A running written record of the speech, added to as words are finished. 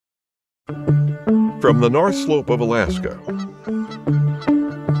From the North Slope of Alaska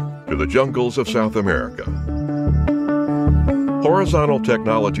to the jungles of South America, Horizontal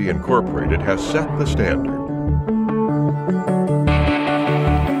Technology Incorporated has set the standard.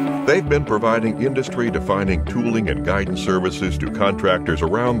 They've been providing industry-defining tooling and guidance services to contractors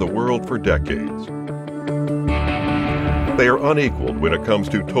around the world for decades. They are unequaled when it comes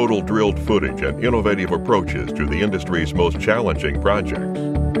to total drilled footage and innovative approaches to the industry's most challenging projects.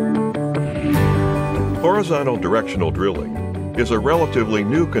 Horizontal directional drilling is a relatively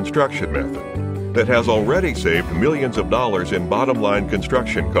new construction method that has already saved millions of dollars in bottom-line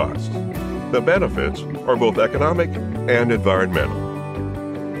construction costs. The benefits are both economic and environmental.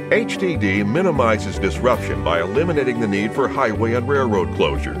 HDD minimizes disruption by eliminating the need for highway and railroad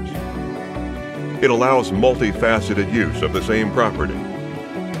closures. It allows multifaceted use of the same property.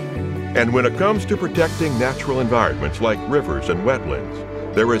 And when it comes to protecting natural environments like rivers and wetlands,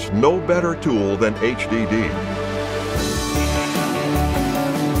 there is no better tool than HDD.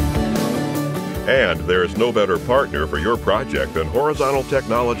 And there is no better partner for your project than Horizontal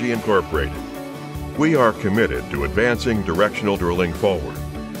Technology Incorporated. We are committed to advancing directional drilling forward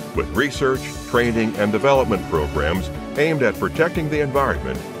with research, training, and development programs aimed at protecting the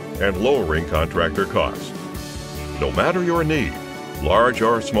environment and lowering contractor costs. No matter your need, large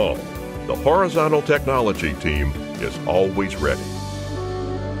or small, the Horizontal Technology team is always ready.